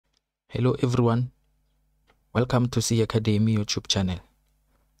Hello everyone, welcome to C Academy YouTube channel.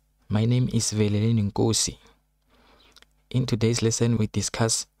 My name is Fertilisation Nkosi. In today's lesson we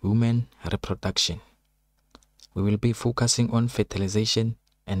discuss women reproduction. We will be focusing on fertilization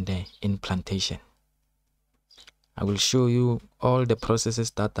and implantation. I will show you all the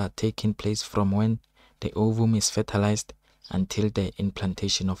processes that are taking place from when the ovum is fertilized until the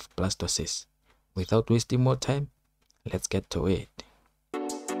implantation of blastocysts. Without wasting more time, let's get to it.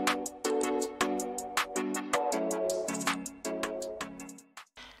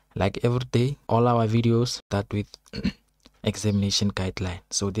 Like every day, all our videos start with examination guideline.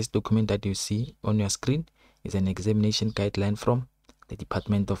 So this document that you see on your screen is an examination guideline from the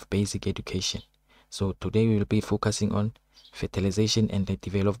Department of Basic Education. So today we will be focusing on fertilization and the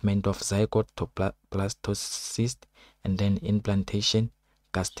development of zygote to blastocyst, and then implantation,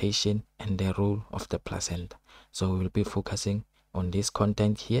 gestation, and the role of the placenta. So we will be focusing on this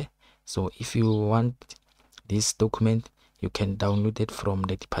content here. So if you want this document, you can download it from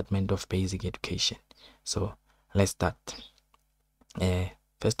the Department of Basic Education. So let's start.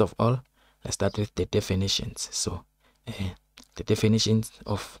 First of all, let's start with the definitions. So the definitions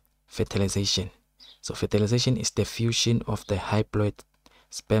of fertilization. So fertilization is the fusion of the haploid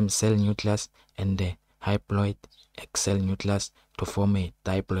sperm cell nucleus and the haploid egg cell nucleus to form a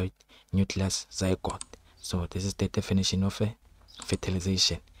diploid nucleus zygote. So this is the definition of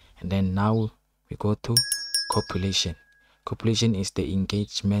fertilization. And then now we go to copulation. Copulation is the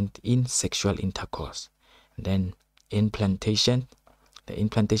engagement in sexual intercourse. And then implantation. The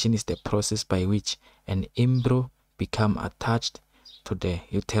implantation is the process by which an embryo becomes attached to the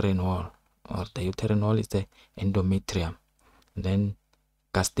uterine wall, or the uterine wall is the endometrium. And then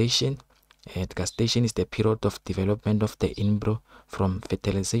gestation. Gestation is the period of development of the embryo from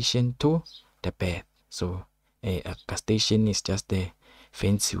fertilization to the birth. So gestation is just the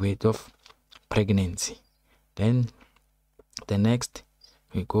fancy word of pregnancy. Then the next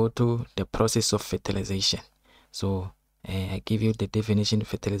we go to the process of fertilization. So I give you the definition.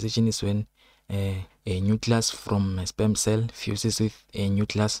 Fertilization is when a nucleus from a sperm cell fuses with a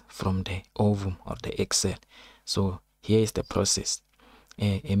nucleus from the ovum or the egg cell. So here is the process.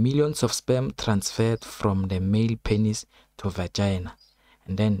 Millions of sperm transferred from the male penis to vagina,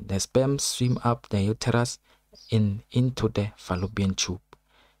 and then the sperm swim up the uterus into the fallopian tube.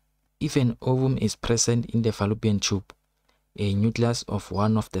 If an ovum is present in the fallopian tube, a nucleus of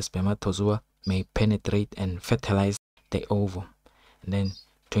one of the spermatozoa may penetrate and fertilize the ovum. And then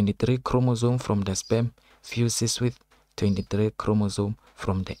 23 chromosomes from the sperm fuses with 23 chromosomes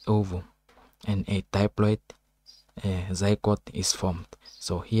from the ovum, and a diploid zygote is formed.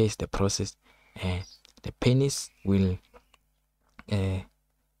 So here is the process. The penis will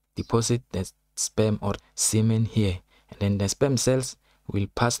deposit the sperm or semen here, and then the sperm cells will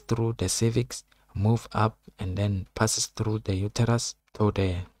pass through the cervix, move up, and then passes through the uterus to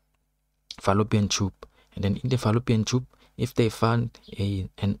the fallopian tube. And then in the fallopian tube, if they find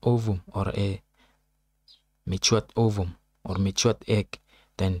an ovum or a matured ovum or matured egg,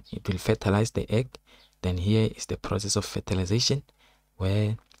 then it will fertilize the egg. Then here is the process of fertilization,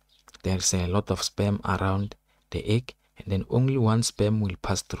 where there's a lot of sperm around the egg, and then only one sperm will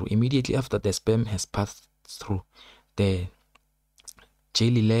pass through. Immediately after the sperm has passed through, the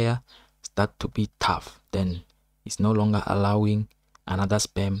jelly layer start to be tough. Then it's no longer allowing another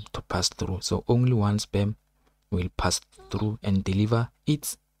sperm to pass through. So only one sperm will pass through and deliver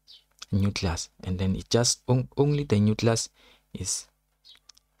its nucleus, and then it just only the nucleus is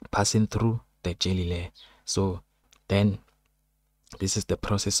passing through the jelly layer. So then this is the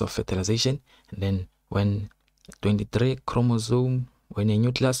process of fertilization. And then when a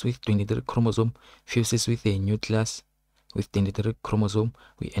nucleus with 23 chromosome fuses with a nucleus with 23 chromosome,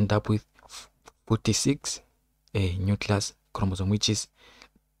 we end up with 46 nucleus chromosome, which is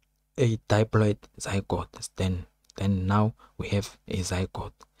a diploid zygote. Then now we have a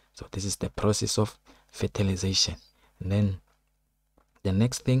zygote. So this is the process of fertilization. And then the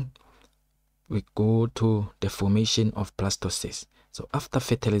next thing, we go to the formation of blastocysts. So after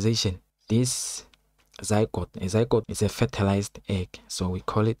fertilization, this a zygote is a fertilized egg, so we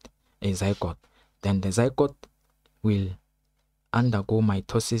call it a zygote. Then the zygote will undergo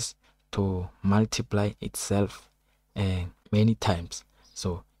mitosis to multiply itself many times.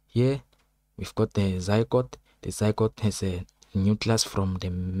 So here we've got the zygote. The zygote has a nucleus from the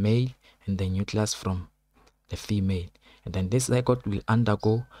male and the nucleus from the female, and then this zygote will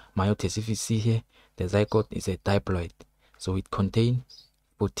undergo meiosis. If you see here, the zygote is a diploid, so it contains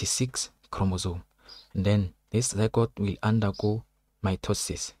 46 chromosomes, and then this zygote will undergo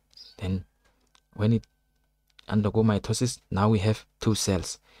mitosis. Then when it undergo mitosis, now we have two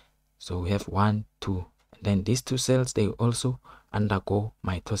cells. So we have 1, 2, and then these 2 cells, they also undergo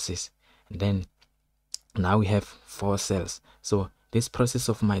mitosis, and then now we have 4 cells. So this process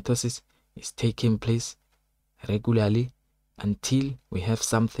of mitosis is taking place regularly until we have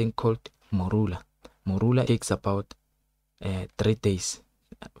something called morula. Morula takes about 3 days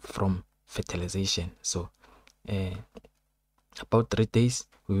from fertilization. So about 3 days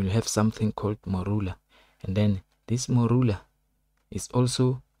we will have something called morula, and then this morula is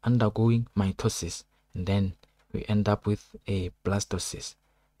also undergoing mitosis, and then we end up with a blastocyst.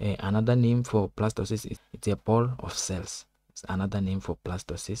 Another name for blastocyst is it's a ball of cells. It's another name for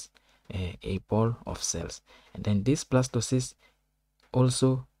blastocyst, a ball of cells. And then this blastocyst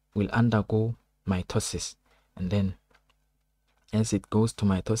also will undergo mitosis, and then as it goes to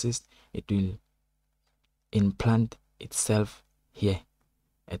mitosis, it will implant itself here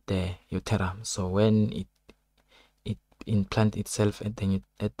at the uterus. So when it implant itself at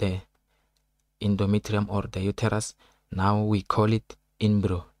the endometrium or the uterus, now we call it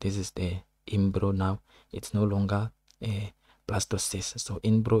embryo. This is the embryo now. It's no longer a blastocyst. So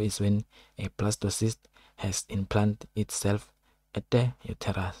embryo is when a blastocyst has implanted itself at the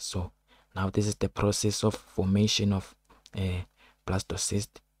uterus. So now this is the process of formation of a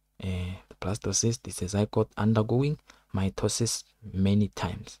blastocyst. The blastocyst is a zygote undergoing mitosis many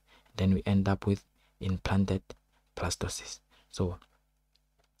times. Then we end up with implanted blastocyst. So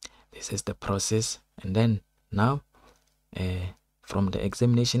this is the process. And then now from the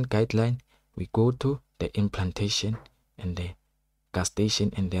examination guideline, we go to the implantation and the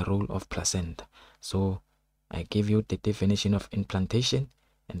gestation and the role of placenta. So I give you the definition of implantation,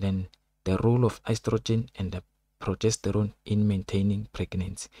 and then the role of estrogen and the progesterone in maintaining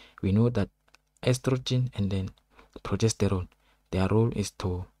pregnancy. We know that estrogen and then progesterone, their role is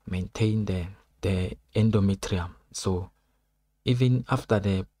to maintain the endometrium. So even after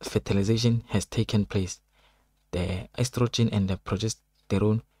the fertilization has taken place, the estrogen and the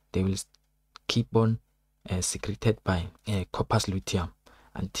progesterone, they will keep on secreted by corpus luteum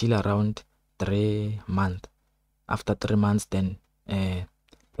until around 3 months. After 3 months, then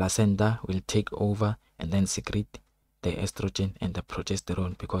placenta will take over and then secrete the estrogen and the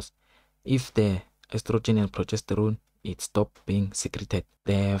progesterone, because if the estrogen and progesterone it stop being secreted,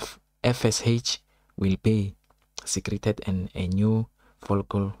 the FSH will be secreted and a new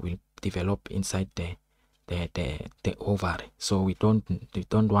follicle will develop inside the ovary. So we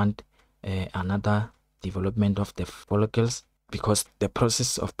don't want another development of the follicles, because the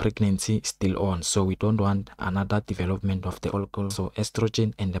process of pregnancy is still on. So we don't want another development of the follicle. So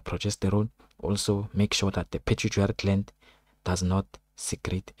estrogen and the progesterone also make sure that the pituitary gland does not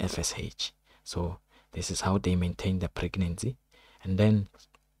secrete FSH. So this is how they maintain the pregnancy. And then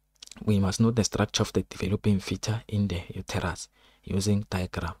we must know the structure of the developing fetus in the uterus using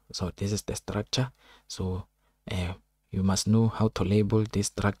diagram. So this is the structure. So you must know how to label this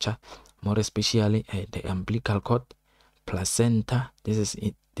structure, more especially the umbilical cord, placenta. This is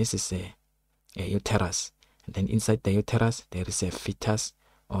it. This is a uterus, and then inside the uterus there is a fetus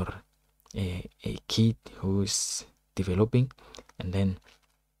or a kid who is developing. And then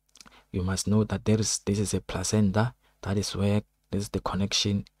you must know that this is a placenta. That is where this is the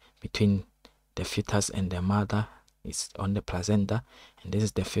connection between the fetus and the mother is on the placenta, and this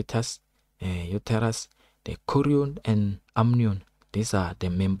is the fetus, uterus. The chorion and amnion, these are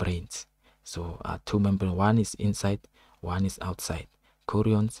the membranes. So two membranes, one is inside, one is outside,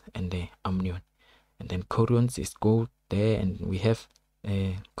 chorions and the amnion. And then chorions is go there, and we have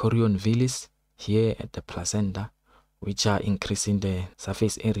chorion villus here at the placenta, which are increasing the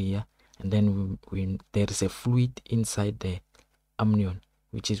surface area. And then there is a fluid inside the amnion,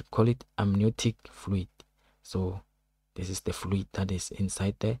 which is call it amniotic fluid. So this is the fluid that is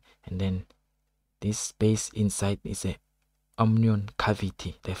inside there, and then this space inside is a amnion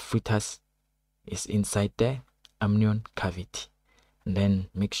cavity. The fetus is inside the amnion cavity. And then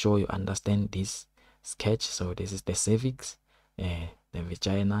make sure you understand this sketch. So this is the cervix, the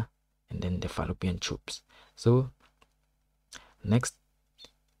vagina, and then the fallopian tubes. So next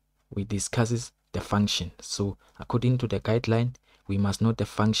we discusses the function. So according to the guideline, we must know the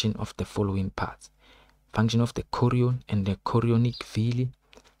function of the following parts: function of the chorion and the chorionic villi,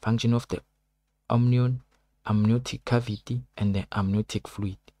 function of the amnion, amniotic cavity, and the amniotic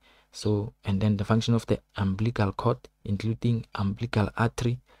fluid. So, and then the function of the umbilical cord, including umbilical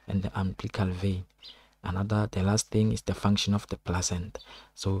artery and the umbilical vein. The last thing is the function of the placenta.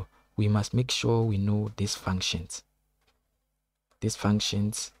 So we must make sure we know these functions. These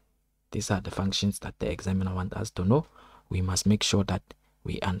are the functions that the examiner wants us to know. We must make sure that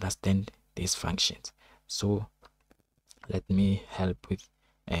we understand these functions. So let me help with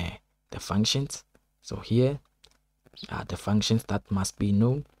the functions. So here are the functions that must be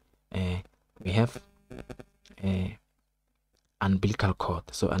known. We have umbilical cord.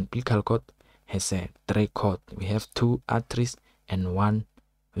 So umbilical cord has a 3 cord. We have 2 arteries and 1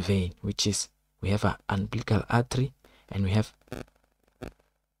 vein, which is we have an umbilical artery and we have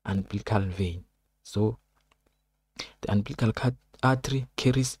umbilical vein. So the umbilical artery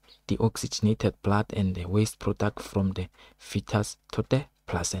carries the oxygenated blood and the waste product from the fetus to the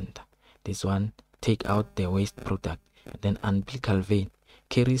placenta. This one take out the waste product. And then umbilical vein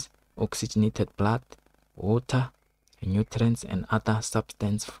carries oxygenated blood, water, nutrients, and other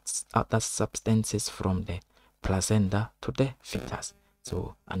substances from the placenta to the fetus.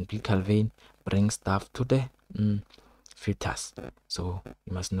 So umbilical vein brings stuff to the fetus. So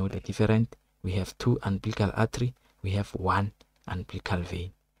you must know the difference. We have 2 umbilical artery, we have 1 umbilical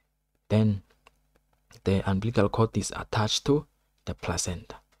vein. Then the umbilical cord is attached to the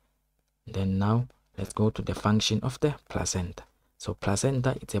placenta. Then now let's go to the function of the placenta. So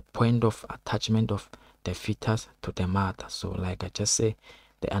placenta is a point of attachment of the fetus to the mother. So like I just say,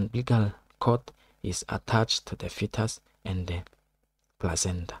 the umbilical cord is attached to the fetus and the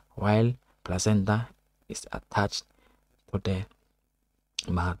placenta, while placenta is attached to the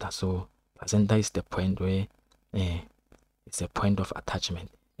mother. So placenta is the point where it's a point of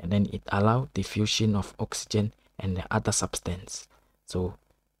attachment, and then it allows diffusion of oxygen and the other substance. So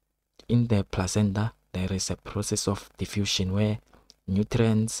in the placenta there is a process of diffusion where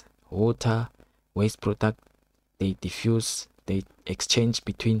nutrients, water, waste product, they diffuse, they exchange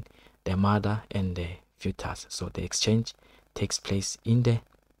between the mother and the fetus. So the exchange takes place in the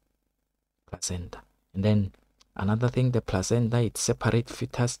placenta. And then another thing, the placenta, it separates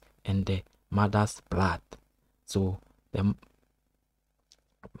fetus and the mother's blood. So the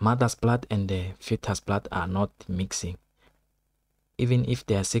mother's blood and the fetus blood are not mixing. Even if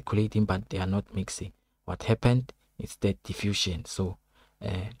they are circulating, but they are not mixing. What happened is the diffusion. So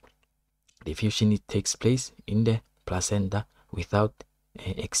diffusion, it takes place in the placenta without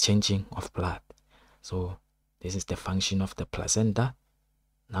exchanging of blood. So this is the function of the placenta.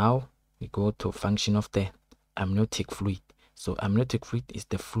 Now we go to function of the amniotic fluid. So amniotic fluid is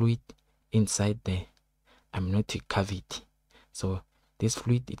the fluid inside the amniotic cavity. So this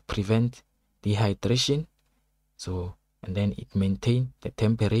fluid, it prevents dehydration. So and then it maintains the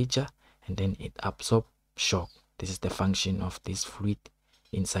temperature, and then it absorbs shock. This is the function of this fluid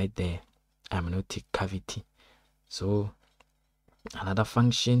inside the amniotic cavity. So another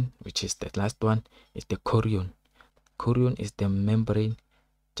function, which is the last one, is the chorion. Chorion is the membrane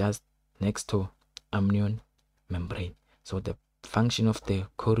just next to amnion membrane. So the function of the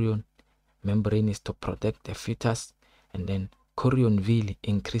chorion membrane is to protect the fetus, and then chorion veil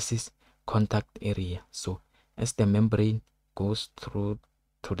increases contact area. So as the membrane goes through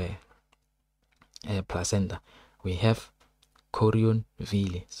to the placenta, we have chorion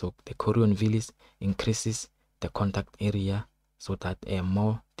veil. So the chorion veil increases the contact area so that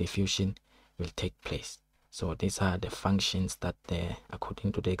more diffusion will take place. So these are the functions that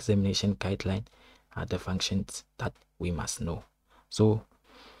according to the examination guideline are the functions that we must know. So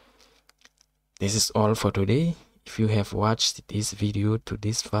this is all for today. If you have watched this video to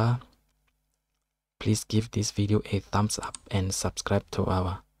this far, please give this video a thumbs up and subscribe to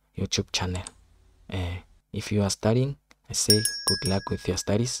our YouTube channel. If you are studying, I say good luck with your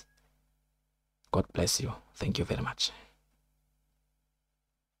studies. God bless you. Thank you very much.